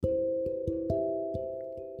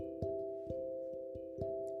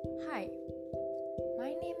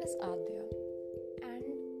emotions are there, and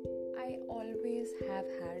I always have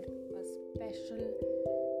had a special,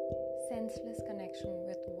 senseless connection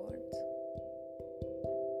with words.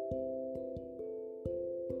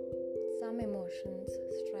 Some emotions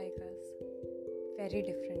strike us very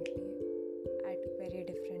differently at very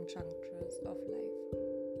different junctures of life.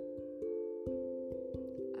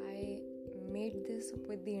 I made this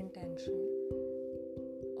with the intention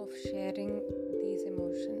of sharing these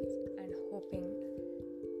emotions and hoping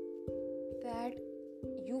that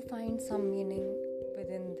you find some meaning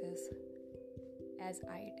within this as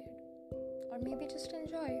I did, or maybe just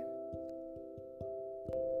enjoy.